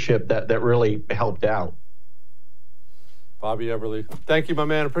leadership that really helped out. Bobby Eberle, thank you, my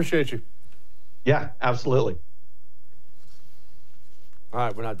man. Appreciate you. Yeah, absolutely. All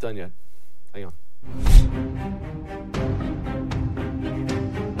right, we're not done yet. Hang on.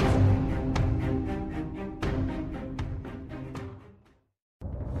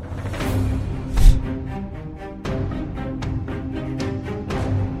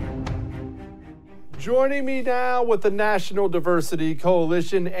 Joining me now with the National Diversity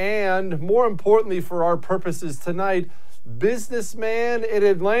Coalition and, more importantly for our purposes tonight, businessman in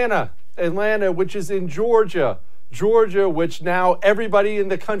Atlanta, which is in Georgia, which now everybody in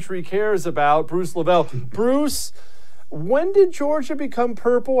the country cares about, Bruce Lavelle. Bruce, When did Georgia become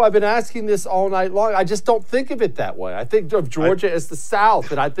purple? I've been asking this all night long. I just don't think of it that way. I think of Georgia as the South,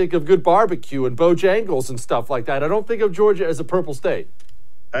 and I think of good barbecue and Bojangles and stuff like that. I don't think of Georgia as a purple state.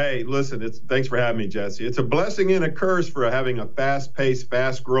 Hey, listen, thanks for having me, Jesse. It's a blessing and a curse for having a fast-paced,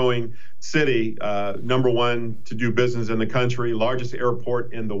 fast-growing city, number one to do business in the country, largest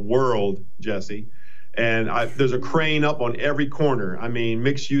airport in the world, Jesse. And there's a crane up on every corner. I mean,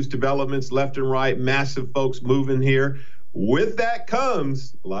 mixed-use developments left and right, massive folks moving here. With that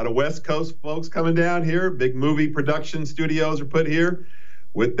comes a lot of West Coast folks coming down here. Big movie production studios are put here.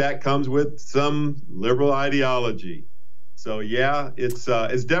 With that comes with some liberal ideology. So yeah, it's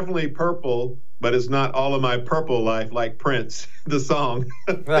definitely purple, but it's not all of my purple life like Prince, the song.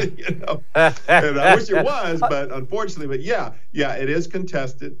 You know? And I wish it was, but unfortunately, but yeah, it is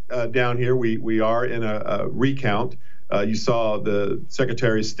contested down here. We are in a recount. You saw the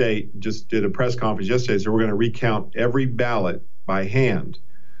Secretary of State just did a press conference yesterday, so we're going to recount every ballot by hand.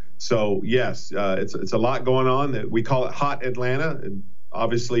 So yes, it's a lot going on. That we call it Hot Atlanta, and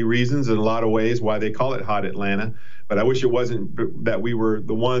obviously reasons in a lot of ways why they call it Hot Atlanta. But I wish it wasn't that we were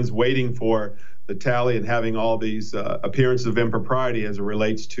the ones waiting for the tally and having all these appearances of impropriety as it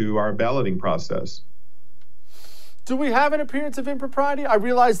relates to our balloting process. Do we have an appearance of impropriety? I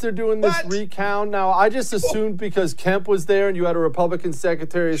realize they're doing this recount now. I just assumed because Kemp was there and you had a Republican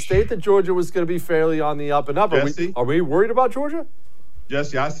Secretary of State that Georgia was going to be fairly on the up and up. Are we worried about Georgia?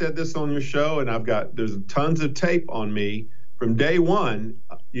 Jesse, I said this on your show, and there's tons of tape on me from day one,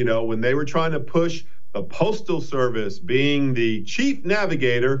 you know, when they were trying to push the Postal Service being the chief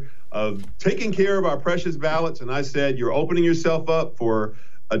navigator of taking care of our precious ballots. And I said, you're opening yourself up for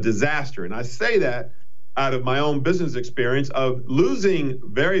a disaster. And I say that out of my own business experience of losing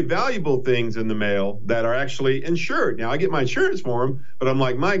very valuable things in the mail that are actually insured. Now, I get my insurance for them, but I'm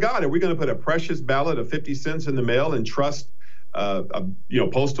like, my God, are we going to put a precious ballot of 50 cents in the mail and trust,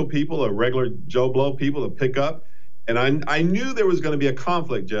 postal people, regular Joe Blow people to pick up? And I knew there was going to be a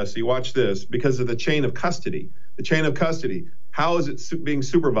conflict, Jesse, watch this, because of the chain of custody. The chain of custody, how is it being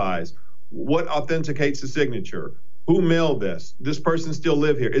supervised? What authenticates the signature? Who mailed this? This person still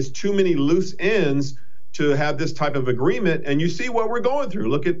live here. It's too many loose ends to have this type of agreement. And you see what we're going through.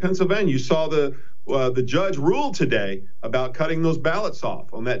 Look at Pennsylvania. You saw the judge ruled today about cutting those ballots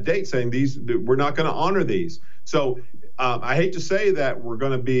off on that date, saying we're not going to honor these. So I hate to say that we're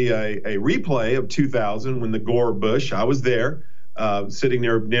going to be a replay of 2000 when the Gore Bush, I was there sitting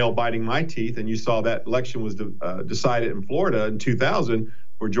there nail biting my teeth, and you saw that election was decided in Florida in 2000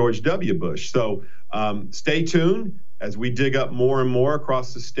 for George W. Bush. So stay tuned as we dig up more and more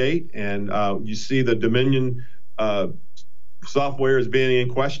across the state, and you see the Dominion software is being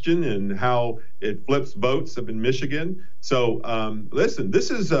in question and how it flips votes up in Michigan. So listen, this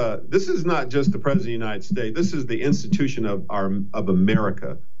is not just the President of the United States. This is the institution of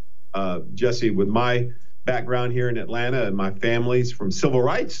America. Jesse, with my background here in Atlanta and my family's from civil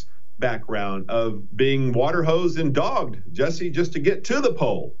rights background of being water hosed and dogged, Jesse, just to get to the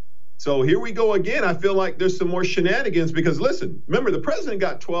poll. So here we go again. I feel like there's some more shenanigans because, listen, remember, the president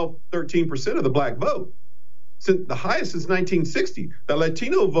got 13% of the black vote. Since the highest since 1960. The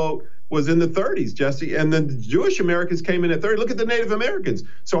Latino vote was in the 30s, Jesse, and then the Jewish Americans came in at 30. Look at the Native Americans.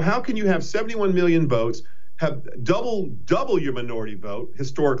 So how can you have 71 million votes, have double your minority vote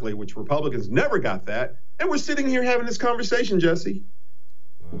historically, which Republicans never got that, and we're sitting here having this conversation, Jesse?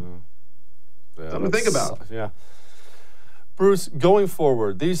 Something to think about. Yeah. Bruce, going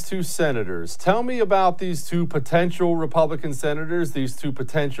forward, these two senators, tell me about these two potential Republican senators, these two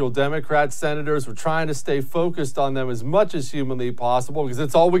potential Democrat senators. We're trying to stay focused on them as much as humanly possible because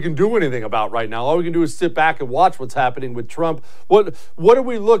it's all we can do anything about right now. All we can do is sit back and watch what's happening with Trump. What are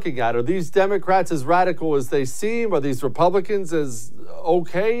we looking at? Are these Democrats as radical as they seem? Are these Republicans as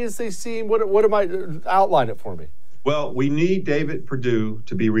okay as they seem? What am I outline it for me? Well, we need David Perdue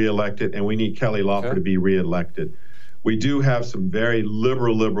to be reelected, and we need Kelly Loeffler to be reelected. We do have some very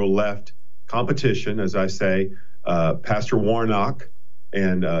liberal left competition, as I say. Pastor Warnock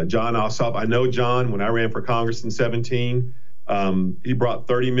and John Ossoff. I know John, when I ran for Congress in 2017, he brought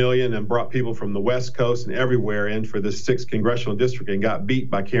 30 million and brought people from the West Coast and everywhere in for the 6th congressional district and got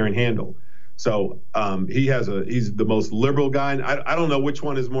beat by Karen Handel. So he's the most liberal guy. And I don't know which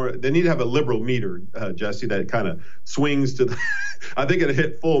one is more. They need to have a liberal meter, Jesse, that kind of swings to the. I think it'll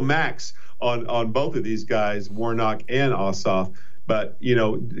hit full max on both of these guys, Warnock and Ossoff. But, you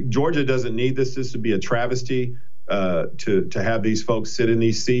know, Georgia doesn't need this. This would be a travesty to have these folks sit in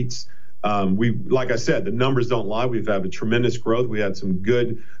these seats. Like I said, the numbers don't lie. We've had a tremendous growth. We had some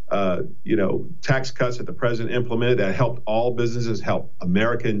good, tax cuts that the president implemented that helped all businesses, helped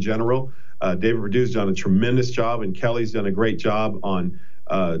America in general. David Perdue's done a tremendous job, and Kelly's done a great job on,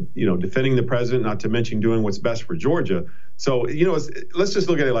 defending the president, not to mention doing what's best for Georgia. So, let's just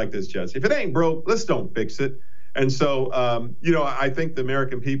look at it like this, Jesse. If it ain't broke, let's don't fix it. And so, I think the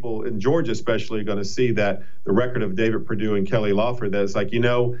American people in Georgia especially are going to see that the record of David Perdue and Kelly Loeffler, that it's like,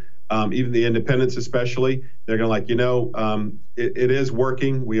 even the independents especially, they're going to it is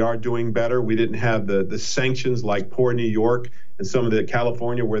working. We are doing better. We didn't have the sanctions like poor New York and some of the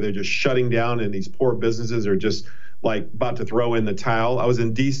California where they're just shutting down and these poor businesses are just like about to throw in the towel. I was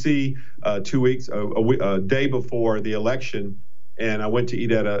in D.C. 2 weeks, a day before the election, and I went to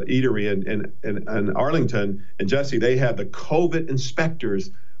eat at a eatery in Arlington. And Jesse, they had the COVID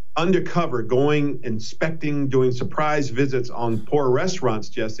inspectors undercover going, inspecting, doing surprise visits on poor restaurants,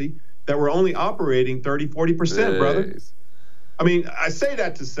 Jesse, that were only operating 30, 40%, brother. I mean, I say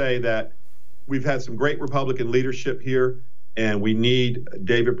that to say that we've had some great Republican leadership here, and we need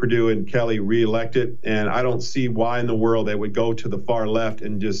David Perdue and Kelly reelected. And I don't see why in the world they would go to the far left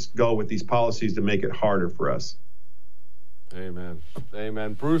and just go with these policies to make it harder for us. Amen.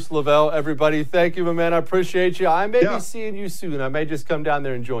 Amen. Bruce Lavelle, everybody, thank you, my man. I appreciate you. I may be seeing you soon. I may just come down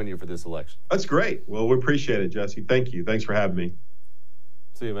there and join you for this election. That's great. Well, we appreciate it, Jesse. Thank you. Thanks for having me.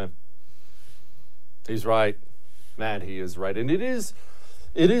 See you, man. He's right. Man, he is right. And it is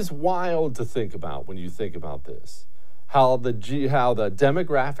wild to think about when you think about this. How the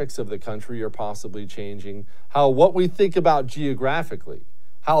demographics of the country are possibly changing, how what we think about geographically,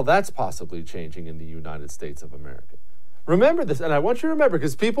 how that's possibly changing in the United States of America. Remember this, and I want you to remember,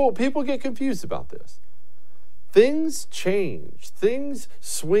 because people get confused about this. Things change. Things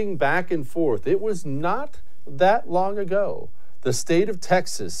swing back and forth. It was not that long ago. The state of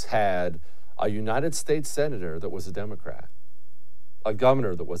Texas had a United States senator that was a Democrat, a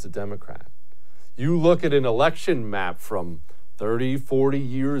governor that was a Democrat. You look at an election map from 30, 40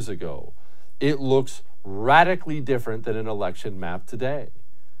 years ago, it looks radically different than an election map today.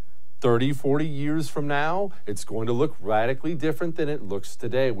 30, 40 years from now, it's going to look radically different than it looks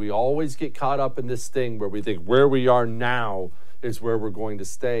today. We always get caught up in this thing where we think where we are now is where we're going to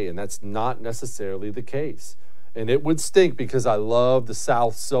stay, and that's not necessarily the case. And it would stink, because I love the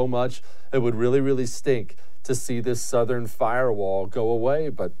South so much. It would really, really stink to see this southern firewall go away.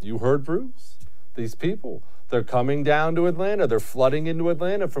 But you heard Bruce. These people, they're coming down to Atlanta. They're flooding into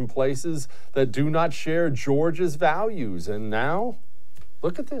Atlanta from places that do not share Georgia's values. And now,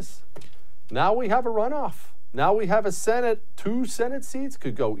 look at this. Now we have a runoff. Now we have a Senate. 2 Senate seats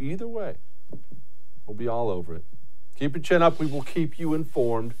could go either way. We'll be all over it. Keep your chin up. We will keep you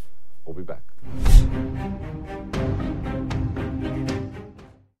informed. We'll be back.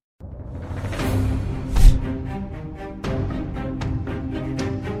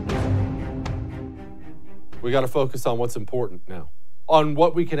 We got to focus on what's important now, on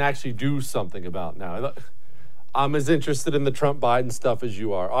what we can actually do something about now. I'm as interested in the Trump-Biden stuff as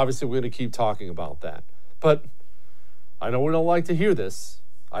you are. Obviously, we're going to keep talking about that. But I know we don't like to hear this.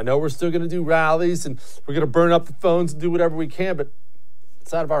 I know we're still going to do rallies, and we're going to burn up the phones and do whatever we can, but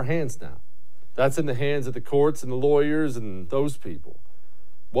it's out of our hands now. That's in the hands of the courts and the lawyers and those people.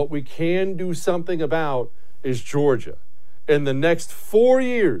 What we can do something about is Georgia. In the next 4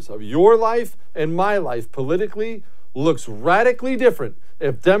 years of your life and my life politically looks radically different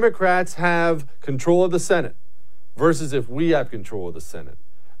if Democrats have control of the Senate versus if we have control of the Senate.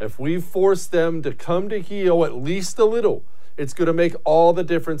 If we force them to come to heel at least a little, it's going to make all the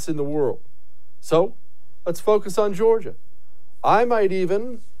difference in the world. So let's focus on Georgia. I might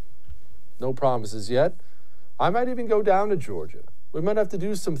even, no promises yet, I might even go down to Georgia. We might have to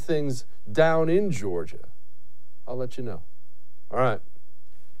do some things down in Georgia. I'll let you know. All right.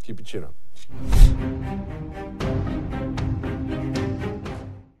 Keep your chin up.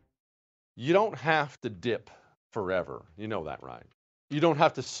 You don't have to dip forever. You know that, right? You don't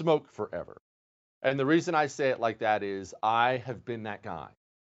have to smoke forever. And the reason I say it like that is I have been that guy.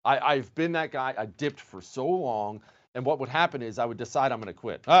 I've been that guy. I dipped for so long. And what would happen is I would decide I'm going to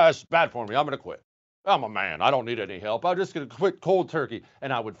quit. It's bad for me. I'm going to quit. I'm a man. I don't need any help. I'm just going to quit cold turkey.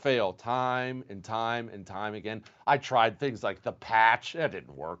 And I would fail time and time and time again. I tried things like the patch. That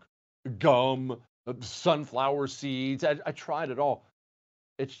didn't work. Gum, sunflower seeds. I tried it all.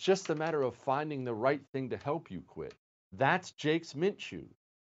 It's just a matter of finding the right thing to help you quit. That's Jake's Mint Chew.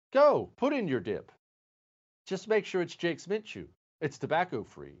 Go, put in your dip. Just make sure it's Jake's Mint Chew. It's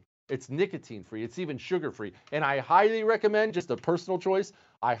tobacco-free. It's nicotine-free. It's even sugar-free. And I highly recommend, just a personal choice,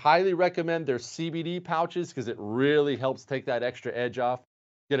 I highly recommend their CBD pouches because it really helps take that extra edge off.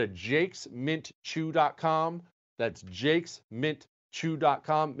 Get a jakesmintchew.com. That's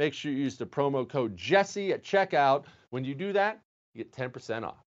jakesmintchew.com. Make sure you use the promo code Jesse at checkout. When you do that, you get 10%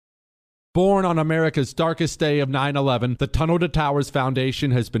 off. Born on America's darkest day of 9/11, the Tunnel to Towers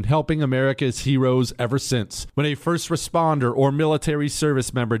Foundation has been helping America's heroes ever since. When a first responder or military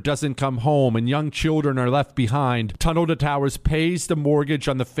service member doesn't come home and young children are left behind, Tunnel to Towers pays the mortgage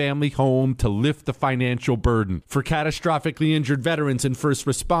on the family home to lift the financial burden. For catastrophically injured veterans and first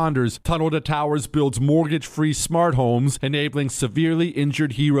responders, Tunnel to Towers builds mortgage-free smart homes, enabling severely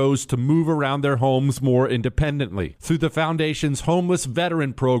injured heroes to move around their homes more independently. Through the foundation's Homeless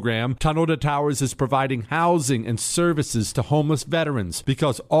Veteran Program, Tunnel to Towers is providing housing and services to homeless veterans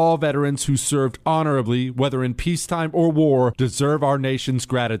because all veterans who served honorably, whether in peacetime or war, deserve our nation's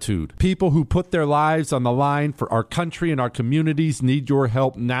gratitude. People who put their lives on the line for our country and our communities need your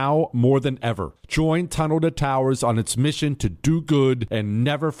help now more than ever. Join Tunnel to Towers on its mission to do good and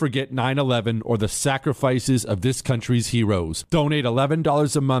never forget 9/11 or the sacrifices of this country's heroes. Donate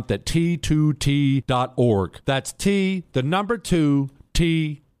 $11 a month at T2T.org. That's T, the number 2,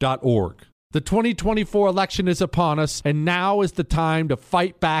 T.org. The 2024 election is upon us, and now is the time to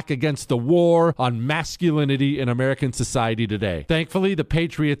fight back against the war on masculinity in American society today. Thankfully, the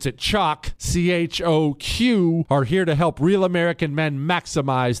patriots at CHOQ, C-H-O-Q, are here to help real American men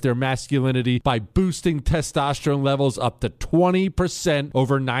maximize their masculinity by boosting testosterone levels up to 20%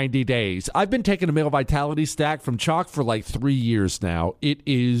 over 90 days. I've been taking a male vitality stack from CHOQ for like 3 years now. It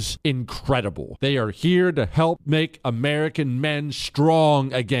is incredible. They are here to help make American men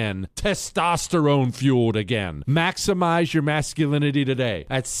strong again. Testosterone fueled again. Maximize your masculinity today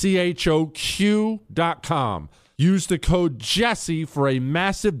at CHOQ.com. Use the code Jesse for a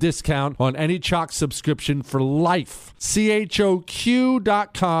massive discount on any CHOQ subscription for life. CHOQ.com,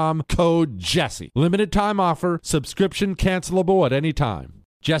 code Jesse. Limited time offer. Subscription cancelable at any time.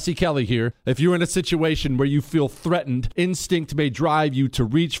 Jesse Kelly here. If you're in a situation where you feel threatened, instinct may drive you to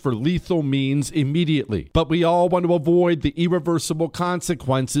reach for lethal means immediately. But we all want to avoid the irreversible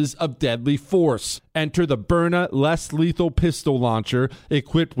consequences of deadly force. Enter the Byrna Less Lethal Pistol Launcher,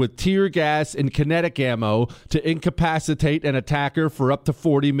 equipped with tear gas and kinetic ammo to incapacitate an attacker for up to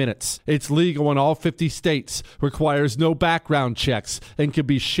 40 minutes. It's legal in all 50 states, requires no background checks, and can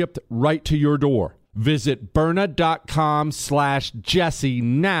be shipped right to your door. Visit Byrna.com/Jesse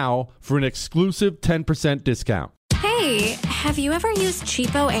now for an exclusive 10% discount. Hey, have you ever used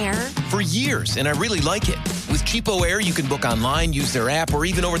Cheapo Air? For years, and I really like it. With Cheapo Air, you can book online, use their app, or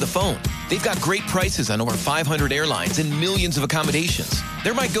even over the phone. They've got great prices on over 500 airlines and millions of accommodations.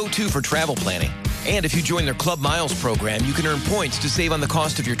 They're my go-to for travel planning. And if you join their Club Miles program, you can earn points to save on the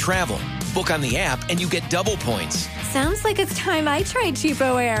cost of your travel. Book on the app, and you get double points. Sounds like it's time I tried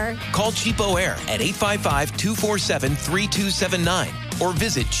Cheapo Air. Call Cheapo Air at 855-247-3279 or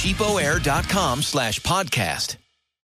visit cheapoair.com/podcast.